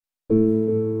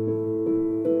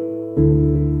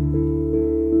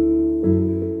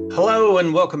Hello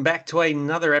and welcome back to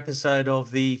another episode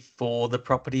of the For the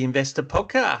Property Investor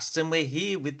podcast. And we're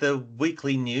here with the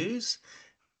weekly news.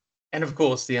 And of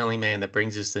course, the only man that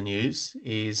brings us the news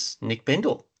is Nick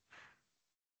Bendel.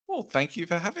 Well, thank you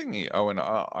for having me, Owen.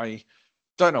 I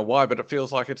don't know why, but it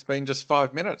feels like it's been just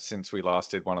 5 minutes since we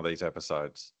last did one of these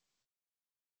episodes.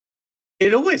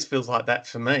 It always feels like that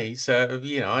for me. So,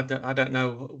 I don't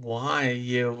know why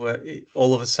you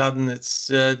all of a sudden it's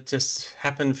just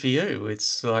happened for you.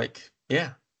 It's like,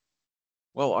 yeah.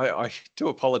 Well, I do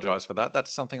apologise for that.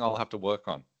 That's something I'll have to work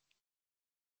on.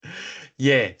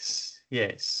 Yes.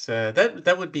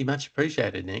 That would be much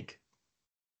appreciated, Nick.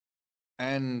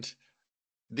 And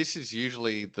this is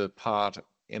usually the part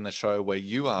in the show where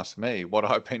you ask me what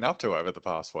I've been up to over the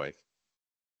past week.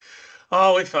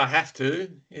 Oh, if I have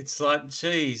to, it's like,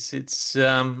 geez, it's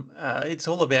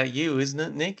all about you, isn't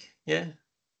it, Nick? Yeah.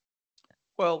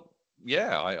 Well,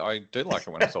 yeah, I do like it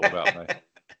when it's all about me.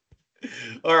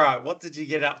 All right, what did you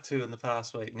get up to in the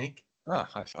past week, Nick? I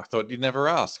thought you'd never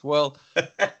ask. Well,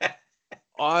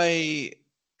 I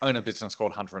own a business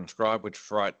called Hunter and Scribe,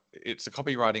 it's a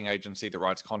copywriting agency that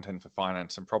writes content for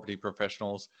finance and property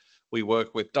professionals. We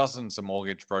work with dozens of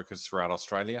mortgage brokers throughout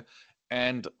Australia.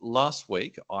 And last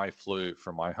week, I flew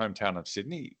from my hometown of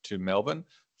Sydney to Melbourne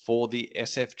for the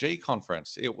SFG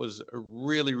conference. It was a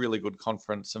really, really good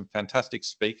conference, some fantastic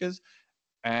speakers,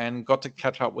 and got to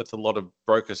catch up with a lot of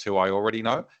brokers who I already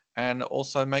know and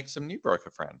also make some new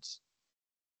broker friends.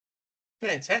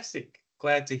 Fantastic.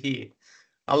 Glad to hear.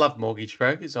 I love mortgage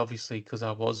brokers, obviously, because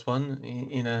I was one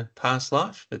in a past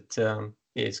life, but yeah,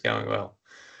 it's going well.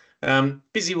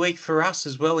 Busy week for us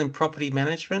as well in property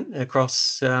management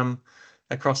across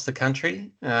the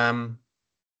country.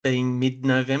 Being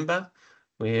mid-November,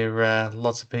 where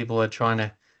lots of people are trying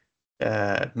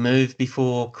to move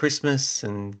before Christmas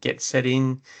and get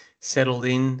settled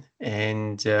in,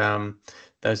 and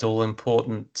those all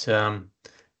important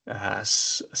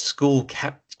school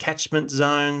catchment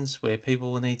zones where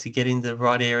people will need to get in the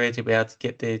right area to be able to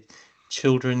get their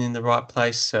children in the right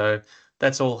place. So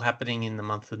that's all happening in the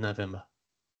month of November.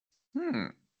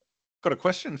 Got a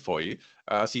question for you.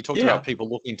 So you talked Yeah. about people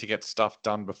looking to get stuff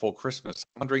done before Christmas.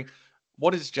 I'm wondering,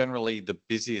 what is generally the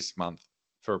busiest month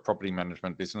for a property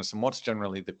management business, and what's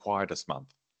generally the quietest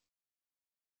month?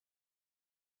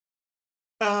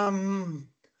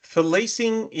 For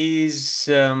leasing is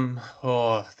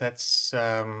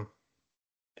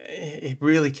it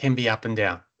really can be up and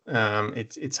down.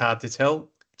 It's hard to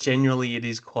tell. Generally, it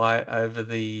is quiet over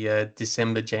the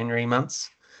December, January months,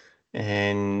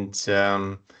 and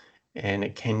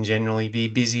it can generally be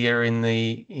busier in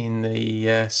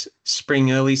the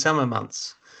spring, early summer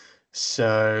months.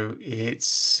 So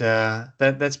it's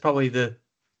that's probably the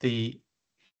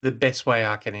best way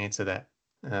I can answer that.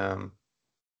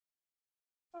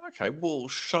 Okay, well,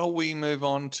 shall we move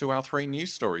on to our 3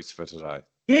 news stories for today?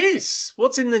 Yes.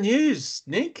 What's in the news,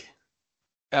 Nick?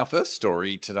 Our first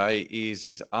story today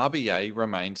is RBA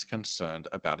remains concerned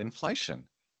about inflation.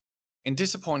 In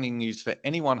disappointing news for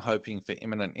anyone hoping for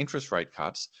imminent interest rate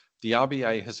cuts, the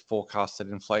RBA has forecast that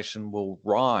inflation will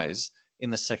rise in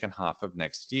the second half of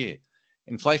next year.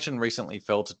 Inflation recently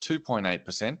fell to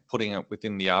 2.8%, putting it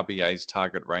within the RBA's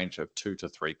target range of 2 to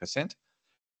 3%.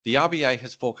 The RBA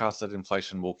has forecast that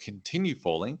inflation will continue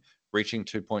falling, reaching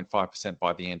 2.5%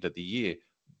 by the end of the year,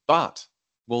 but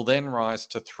will then rise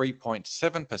to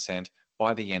 3.7%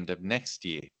 by the end of next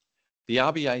year. The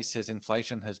RBA says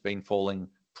inflation has been falling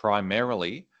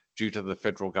primarily due to the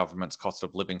federal government's cost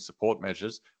of living support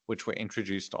measures, which were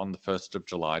introduced on the 1st of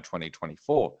July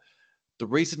 2024. The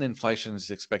reason inflation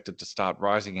is expected to start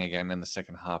rising again in the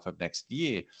second half of next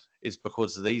year is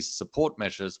because these support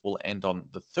measures will end on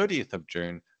the 30th of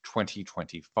June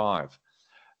 2025.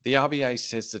 The RBA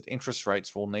says that interest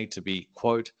rates will need to be,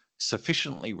 quote,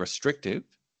 sufficiently restrictive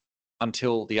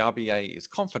until the RBA is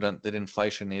confident that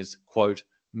inflation is, quote,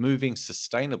 moving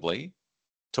sustainably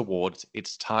towards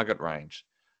its target range.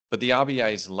 But the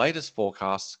RBA's latest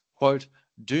forecasts, quote,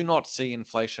 do not see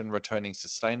inflation returning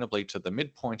sustainably to the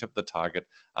midpoint of the target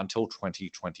until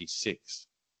 2026.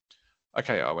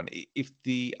 Okay, Owen, if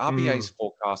the RBA's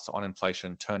forecasts on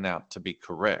inflation turn out to be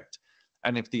correct,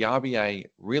 and if the RBA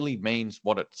really means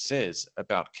what it says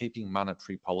about keeping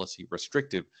monetary policy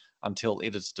restrictive until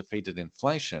it has defeated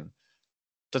inflation,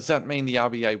 does that mean the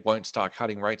RBA won't start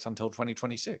cutting rates until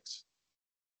 2026?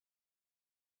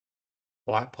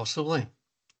 Quite possibly.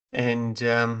 And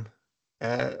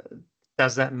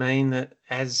does that mean that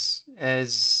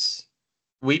as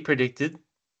we predicted,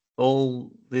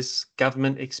 all this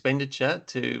government expenditure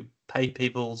to pay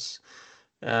people's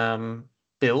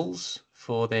bills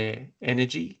for their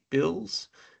energy bills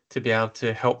to be able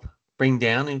to help bring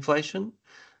down inflation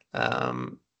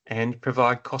and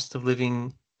provide cost of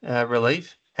living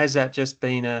relief? Has that just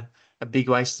been a big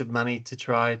waste of money to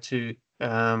try to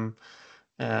in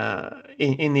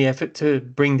the effort to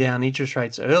bring down interest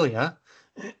rates earlier,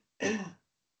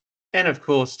 and of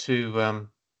course to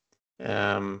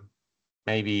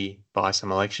maybe buy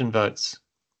some election votes?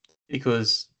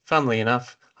 Because, funnily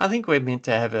enough, I think we're meant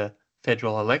to have a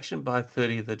federal election by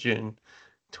 30th of June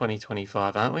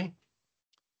 2025, aren't we?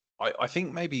 I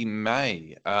think maybe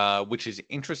May, which is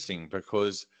interesting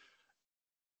because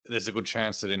there's a good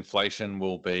chance that inflation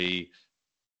will be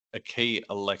a key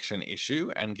election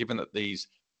issue. And given that these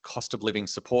cost of living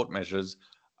support measures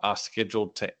are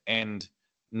scheduled to end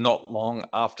not long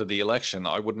after the election,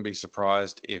 I wouldn't be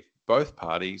surprised if both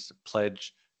parties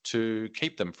pledge to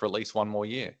keep them for at least one more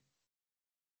year.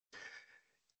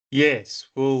 Yes.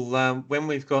 Well, when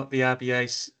we've got the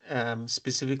RBA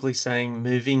specifically saying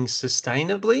moving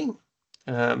sustainably,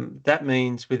 that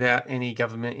means without any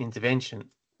government intervention.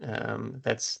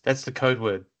 That's the code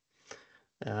word.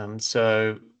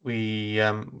 So we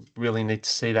really need to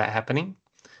see that happening,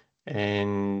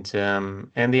 and the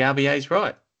RBA is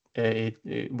right.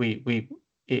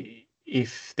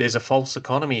 If there's a false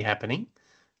economy happening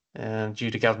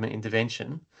due to government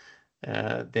intervention,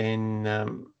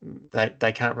 then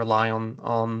they can't rely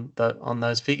on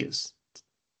those figures.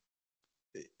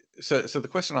 So the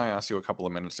question I asked you a couple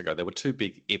of minutes ago, there were two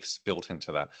big ifs built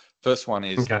into that. First one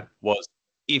is Okay. was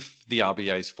if the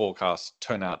RBA's forecasts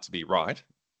turn out to be right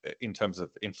in terms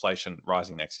of inflation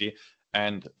rising next year,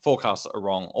 and forecasts are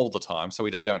wrong all the time, so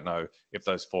we don't know if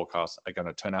those forecasts are going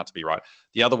to turn out to be right.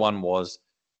 The other one was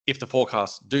if the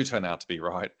forecasts do turn out to be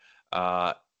right,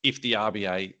 if the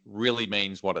RBA really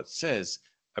means what it says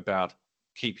about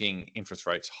keeping interest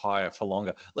rates higher for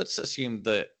longer. Let's assume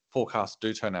the forecasts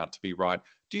do turn out to be right.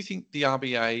 Do you think the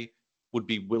RBA would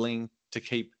be willing to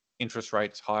keep interest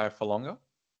rates higher for longer?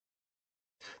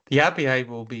 The RBA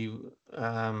will be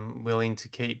willing to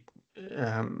keep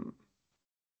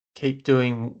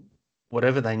doing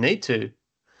whatever they need to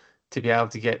be able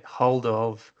to get hold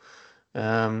of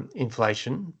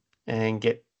inflation and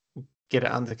get it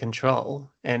under control.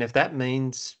 And if that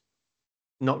means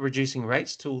not reducing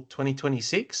rates till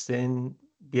 2026, then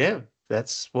yeah,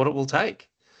 that's what it will take.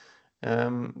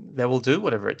 They will do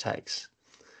whatever it takes.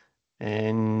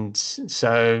 And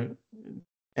so,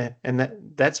 and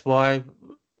that's why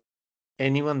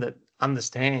anyone that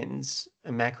understands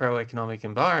a macroeconomic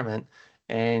environment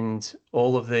and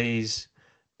all of these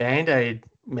band-aid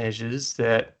measures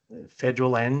that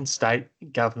federal and state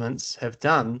governments have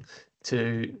done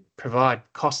to provide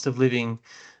cost of living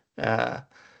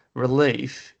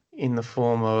relief in the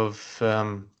form of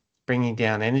bringing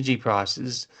down energy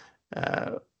prices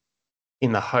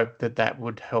in the hope that that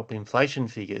would help inflation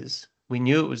figures. We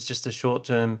knew it was just a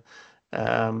short-term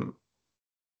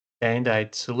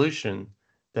band-aid solution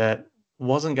that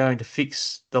wasn't going to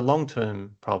fix the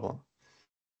long-term problem.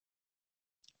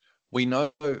 We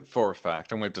know for a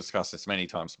fact, and we've discussed this many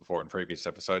times before in previous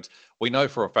episodes, we know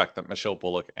for a fact that Michelle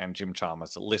Bullock and Jim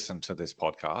Chalmers listen to this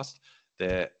podcast.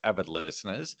 They're avid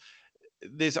listeners.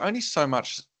 There's only so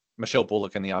much Michelle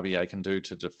Bullock and the RBA can do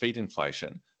to defeat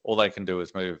inflation. All they can do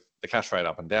is move the cash rate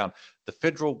up and down. The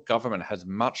federal government has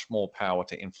much more power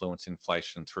to influence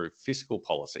inflation through fiscal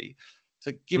policy.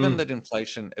 So given that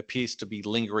inflation appears to be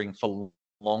lingering for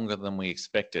longer than we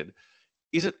expected,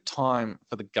 is it time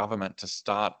for the government to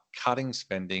start cutting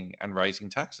spending and raising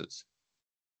taxes?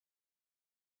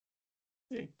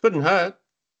 It couldn't hurt.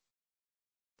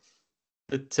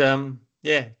 But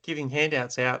yeah, giving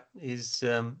handouts out is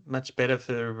much better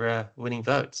for winning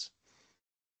votes.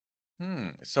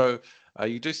 So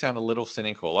you do sound a little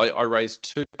cynical. I raised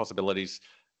two possibilities,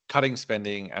 cutting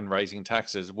spending and raising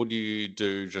taxes. Would you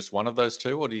do just one of those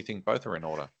two, or do you think both are in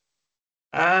order?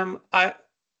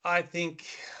 I think,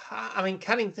 I mean,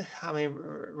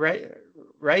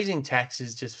 raising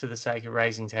taxes just for the sake of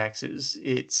raising taxes,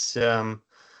 it's, I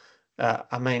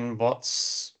mean,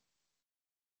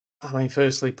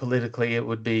 firstly, politically, it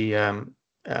would be, yeah,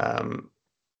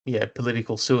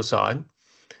 political suicide.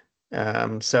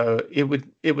 So it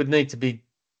would need to be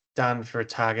done for a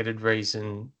targeted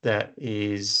reason that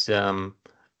is, that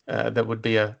would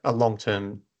be a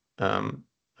long-term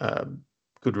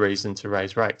good reason to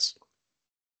raise rates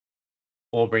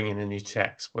or bring in a new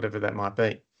tax, whatever that might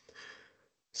be.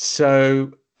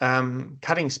 So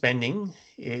cutting spending,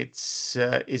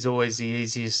 is always the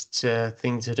easiest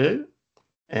thing to do,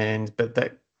 but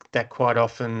that quite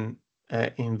often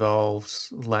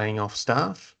involves laying off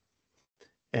staff,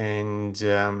 and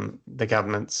the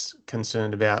government's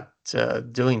concerned about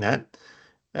doing that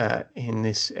in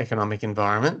this economic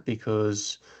environment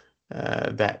because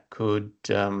that could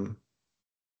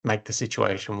make the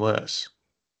situation worse.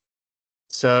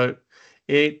 So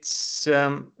it's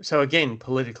so again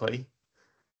politically,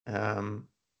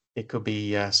 it could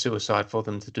be suicide for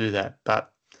them to do that,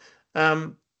 but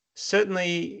um,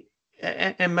 certainly,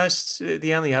 and most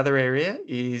the only other area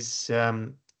is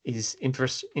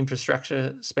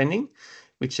infrastructure spending,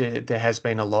 which there has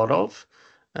been a lot of,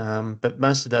 but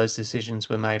most of those decisions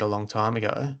were made a long time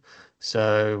ago.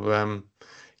 So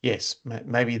yes,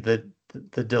 maybe the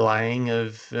delaying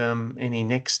of any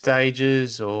next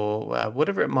stages or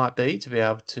whatever it might be to be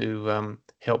able to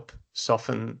help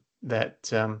soften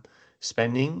that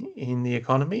spending in the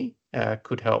economy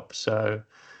could help. So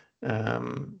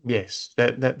yes,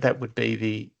 that would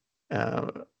be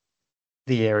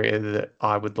the area that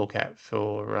I would look at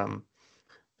for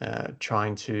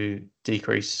trying to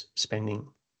decrease spending.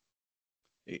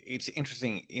 It's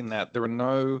interesting in that there are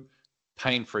no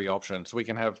pain-free options. We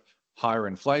can have higher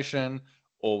inflation,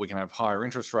 or we can have higher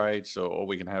interest rates, or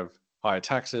we can have higher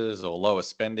taxes or lower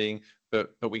spending,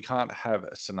 but we can't have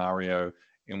a scenario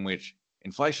in which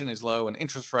inflation is low and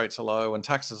interest rates are low and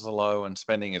taxes are low and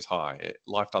spending is high.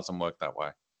 Life doesn't work that way.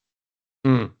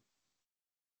 Mm,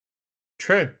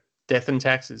 true. Death and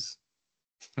taxes.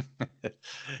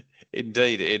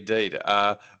 Indeed, indeed.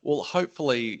 Well,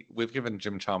 hopefully we've given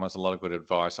Jim Chalmers a lot of good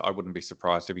advice. I wouldn't be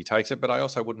surprised if he takes it, but I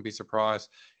also wouldn't be surprised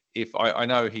if I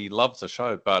know he loves the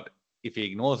show, but if he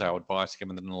ignores our advice,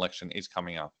 given that an election is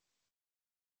coming up.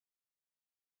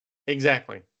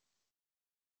 Exactly.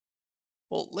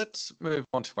 Well, let's move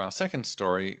on to our second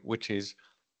story, which is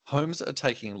homes are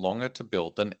taking longer to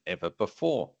build than ever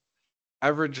before.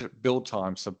 Average build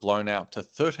times have blown out to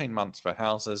 13 months for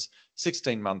houses,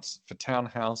 16 months for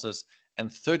townhouses,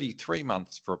 and 33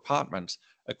 months for apartments,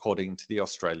 according to the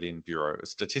Australian Bureau of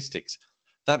Statistics.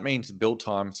 That means build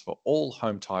times for all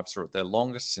home types are at their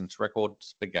longest since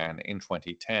records began in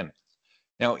 2010.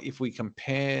 Now, if we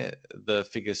compare the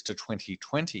figures to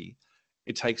 2020,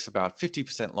 it takes about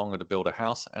 50% longer to build a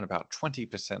house and about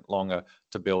 20% longer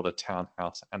to build a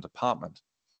townhouse and apartment.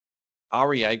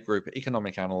 REA Group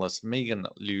economic analyst Megan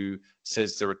Liu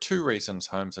says there are two reasons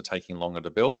homes are taking longer to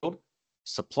build: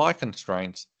 supply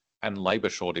constraints and labour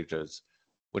shortages,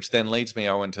 which then leads me,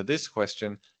 Owen, to this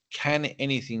question: can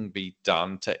anything be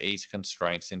done to ease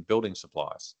constraints in building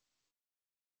supplies?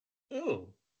 Oh,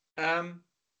 um,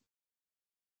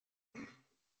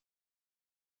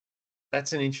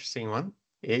 that's an interesting one.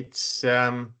 It's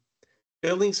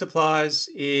building supplies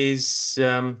is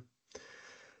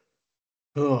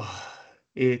oh,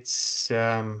 it's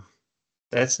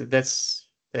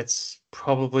that's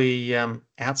probably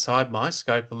outside my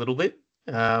scope a little bit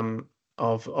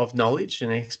of knowledge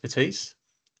and expertise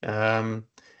um,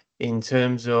 in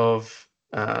terms of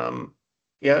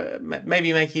yeah,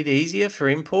 maybe make it easier for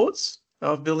imports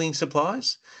of building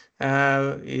supplies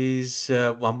is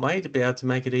one way to be able to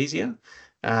make it easier.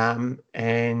 And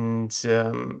and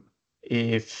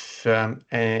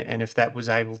if that was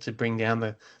able to bring down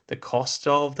the cost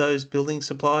of those building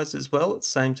supplies as well at the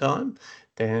same time,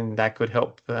 then that could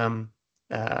help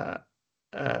uh,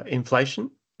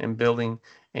 inflation and building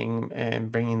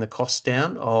and bringing the cost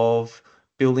down of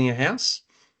building a house.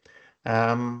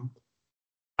 Um,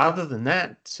 Other than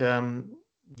that,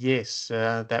 yes,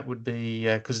 that would be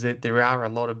because there are a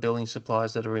lot of building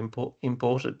supplies that are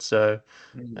imported. So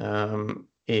Mm.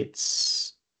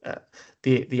 it's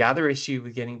the other issue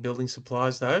with getting building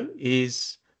supplies though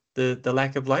is the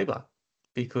lack of labour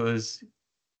because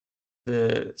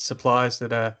the supplies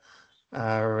that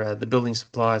are the building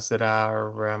supplies that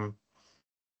are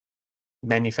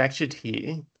manufactured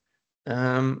here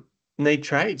um, need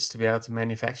trades to be able to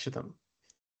manufacture them.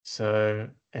 So,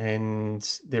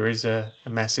 and there is a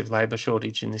massive labour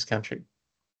shortage in this country.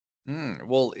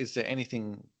 Well, is there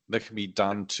anything that can be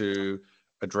done to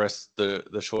address the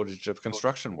shortage of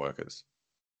construction workers?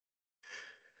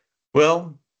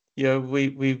 Well, you know,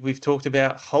 we've talked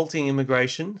about halting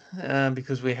immigration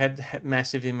because we had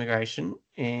massive immigration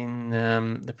in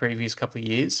the previous couple of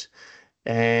years,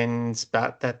 and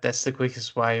but that's the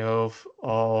quickest way of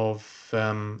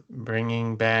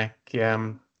bringing back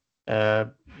uh,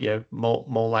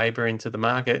 more labour into the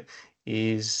market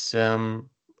is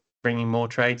bringing more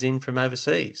trades in from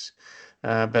overseas.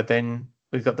 But then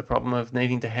we've got the problem of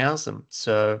needing to house them.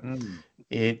 So Mm.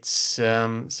 it's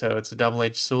a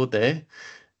double-edged sword there.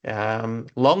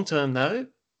 Long term, though,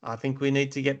 I think we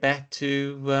need to get back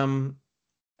to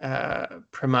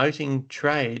promoting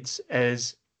trades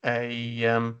as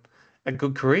a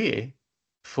good career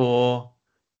for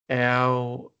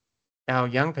our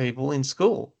young people in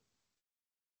school.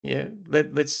 Yeah,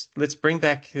 let's bring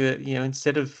back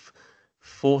instead of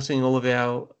forcing all of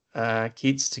our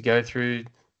kids to go through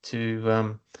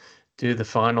to do the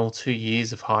final 2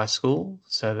 years of high school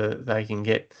so that they can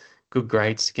get good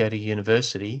grades to go to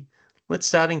university, let's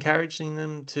start encouraging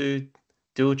them to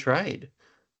do a trade,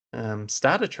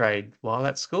 start a trade while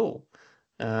at school,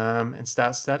 and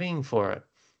start studying for it.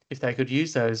 If they could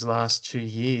use those last 2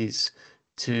 years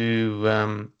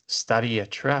to study a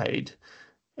trade,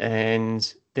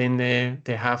 and then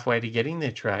they're halfway to getting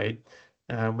their trade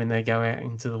when they go out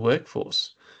into the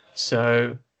workforce.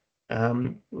 So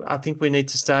I think we need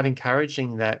to start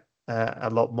encouraging that a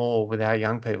lot more with our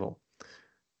young people.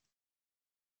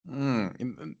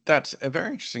 That's a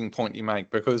very interesting point you make,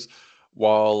 because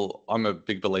while I'm a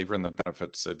big believer in the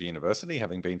benefits of university,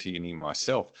 having been to uni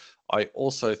myself, I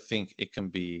also think it can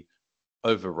be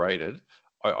overrated.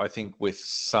 I think with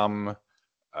some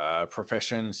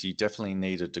professions, you definitely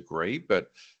need a degree,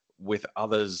 but with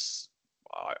others,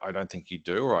 I don't think you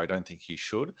do, or I don't think you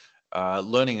should.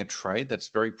 Learning a trade, that's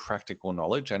very practical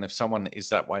knowledge. And if someone is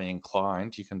that way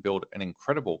inclined, you can build an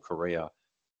incredible career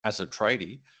as a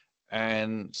tradie.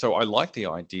 And so I like the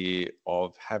idea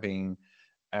of having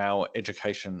our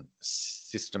education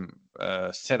system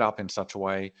set up in such a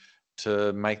way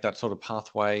to make that sort of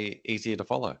pathway easier to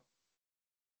follow.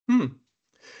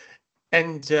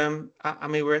 And I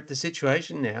mean, we're at the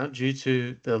situation now due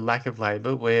to the lack of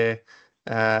labour where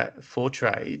for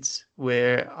trades,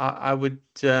 where I would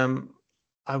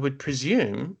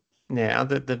presume now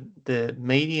that the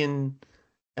median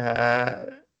uh,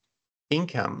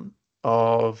 income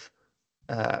of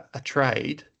a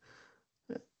trade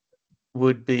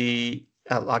would be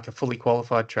like a fully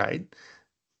qualified trade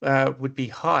would be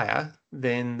higher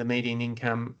than the median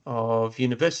income of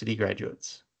university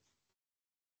graduates.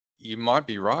 You might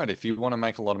be right. If you want to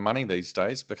make a lot of money these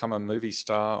days, become a movie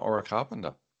star or a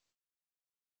carpenter.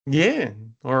 Yeah,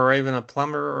 or even a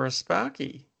plumber or a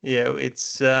sparky.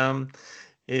 It's um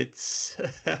yeah,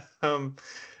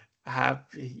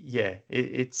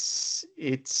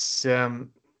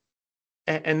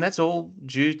 and that's all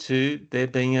due to there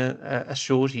being a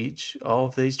shortage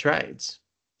of these trades.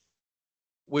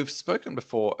 We've spoken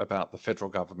before about the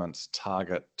federal government's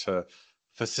target to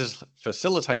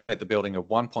facilitate the building of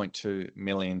 1.2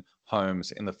 million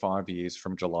homes in the 5 years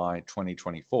from July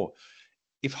 2024.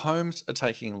 If homes are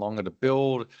taking longer to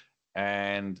build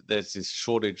and there's this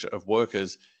shortage of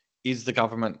workers, is the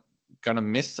government going to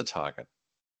miss the target?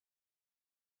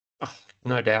 Oh,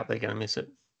 no doubt they're going to miss it.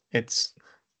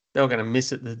 They were going to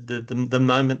miss it the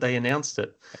moment they announced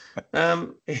it.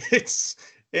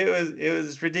 It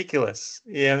was ridiculous.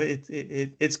 Yeah,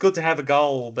 it's good to have a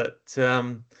goal, but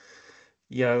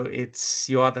you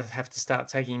either have to start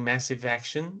taking massive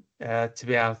action to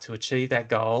be able to achieve that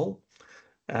goal,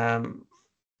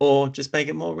 or just make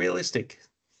it more realistic.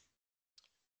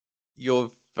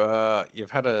 You've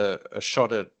had a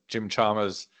shot at Jim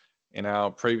Chalmers in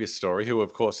our previous story, who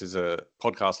of course is a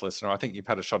podcast listener. I think you've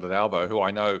had a shot at Albo, who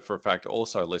I know for a fact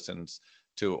also listens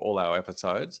to all our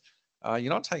episodes. You're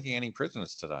not taking any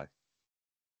prisoners today.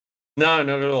 No,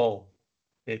 not at all.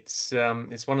 It's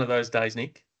one of those days,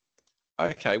 Nick.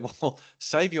 Okay, well,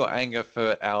 save your anger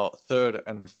for our third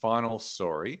and final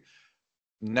story.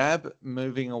 NAB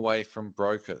moving away from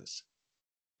brokers.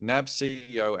 NAB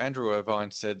CEO Andrew Irvine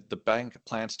said the bank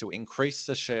plans to increase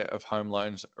the share of home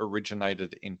loans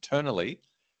originated internally,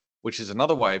 which is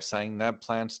another way of saying NAB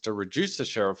plans to reduce the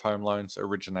share of home loans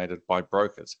originated by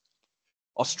brokers.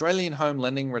 Australian home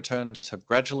lending returns have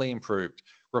gradually improved,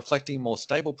 reflecting more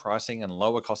stable pricing and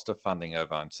lower cost of funding,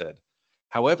 Irvine said.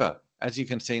 However, as you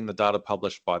can see in the data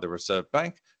published by the Reserve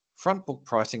Bank, front book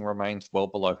pricing remains well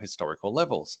below historical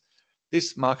levels.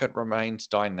 This market remains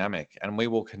dynamic, and we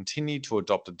will continue to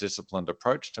adopt a disciplined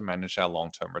approach to manage our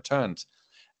long-term returns.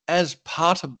 As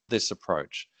part of this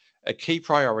approach, a key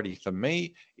priority for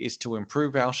me is to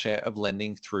improve our share of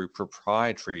lending through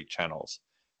proprietary channels.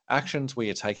 Actions we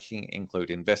are taking include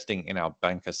investing in our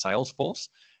banker sales force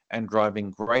and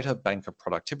driving greater banker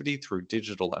productivity through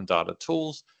digital and data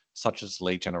tools such as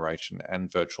lead generation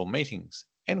and virtual meetings.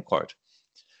 End quote.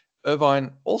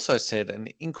 Irvine also said an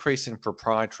increase in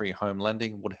proprietary home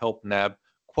lending would help NAB,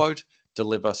 quote,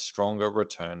 deliver stronger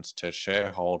returns to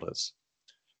shareholders.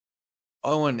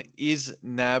 Owen, is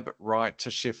NAB right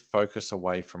to shift focus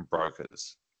away from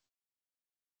brokers?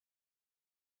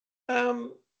 For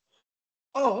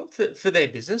their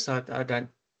business, I don't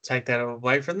take that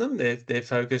away from them. Their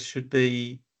focus should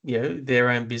be, their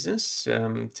own business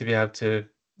to be able to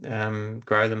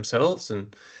grow themselves,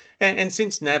 and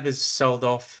since NAB has sold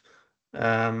off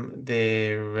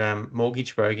their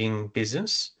mortgage broking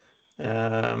business, it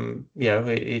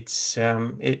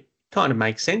kind of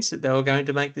makes sense that they were going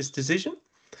to make this decision.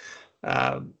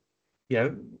 Um, you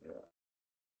know,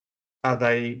 are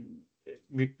they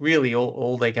really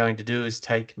all they're going to do is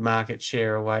take market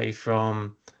share away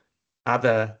from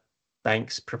other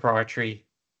banks' proprietary,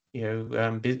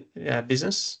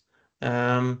 business,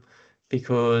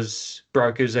 because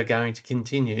brokers are going to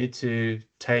continue to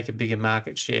take a bigger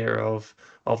market share of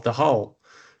the whole.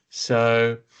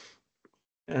 So,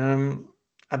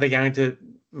 are they going to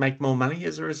make more money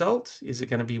as a result? Is it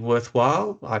going to be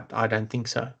worthwhile? I don't think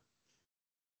so.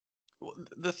 Well,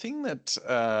 the thing that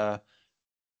uh,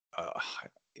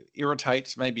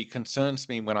 irritates, maybe concerns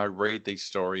me when I read these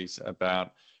stories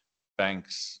about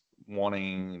banks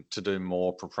wanting to do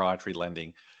more proprietary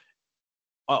lending.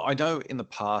 I know in the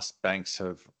past banks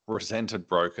have resented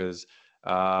brokers,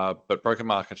 but broker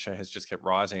market share has just kept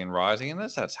rising and rising. And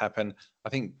as that's happened, I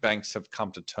think banks have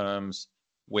come to terms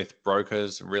with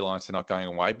brokers and realised they're not going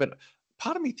away. But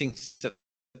part of me thinks that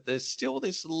there's still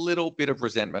this little bit of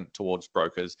resentment towards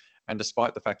brokers. And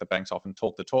despite the fact that banks often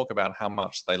talk the talk about how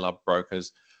much they love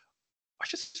brokers, I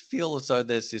just feel as though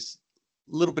there's this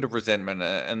little bit of resentment,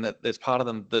 and that there's part of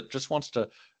them that just wants to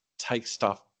take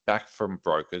stuff back from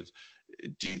brokers.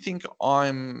 Do you think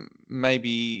I'm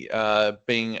maybe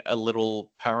being a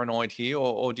little paranoid here,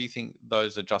 or do you think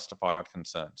those are justified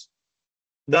concerns?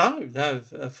 No,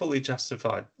 fully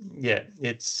justified. Yeah,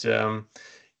 it's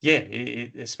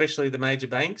especially the major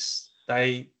banks.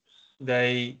 They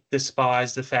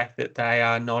despise the fact that they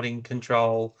are not in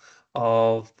control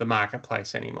of the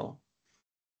marketplace anymore,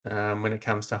 when it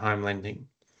comes to home lending.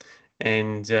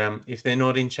 And if they're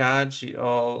not in charge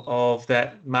of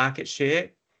that market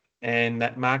share and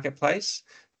that marketplace,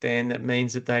 then that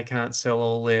means that they can't sell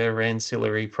all their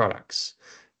ancillary products.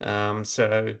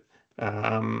 So,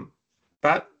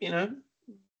 but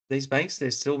these banks, they're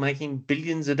still making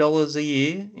billions of dollars a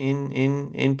year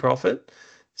in profit.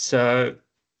 So,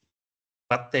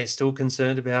 but they're still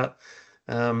concerned about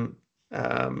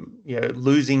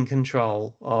losing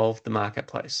control of the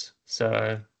marketplace.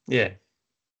 So, yeah.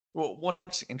 Well,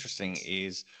 what's interesting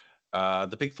is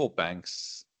the big four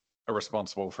banks are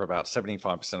responsible for about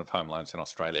 75% of home loans in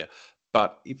Australia.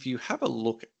 But if you have a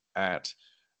look at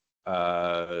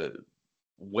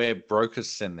where brokers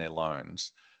send their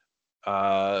loans,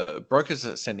 brokers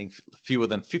are sending fewer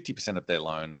than 50% of their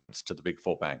loans to the big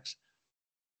four banks.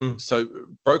 So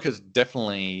brokers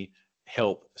definitely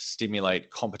help stimulate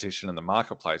competition in the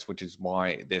marketplace, which is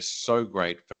why they're so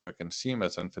great for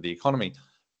consumers and for the economy,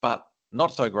 but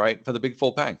not so great for the big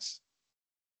four banks.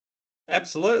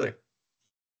 Absolutely.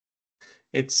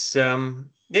 It's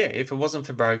if it wasn't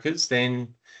for brokers,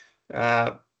 then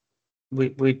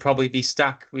we'd probably be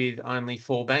stuck with only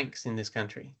 4 banks in this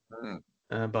country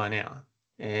by now.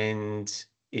 And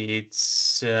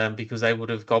it's because they would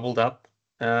have gobbled up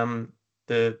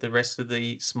the rest of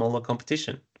the smaller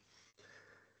competition.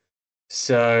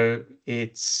 So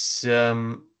it's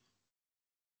not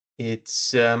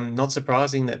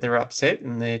surprising that they're upset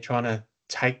and they're trying to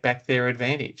take back their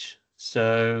advantage.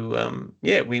 So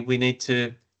we need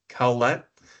to cull that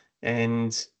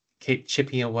and keep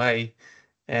chipping away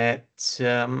at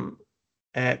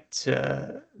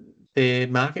their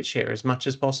market share as much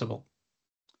as possible.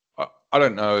 I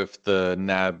don't know if the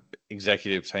NAB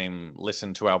executive team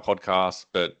listened to our podcast,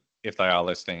 but if they are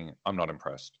listening, I'm not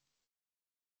impressed.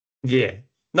 Yeah,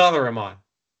 neither am I.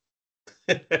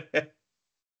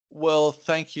 Well,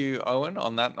 thank you, Owen.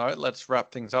 On that note, let's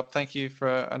wrap things up. Thank you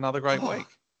for another great week.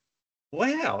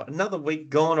 Wow, another week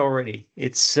gone already.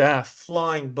 It's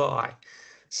flying by.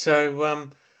 So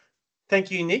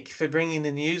thank you, Nick, for bringing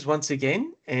the news once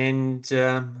again, and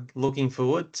looking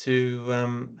forward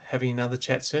to having another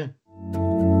chat soon.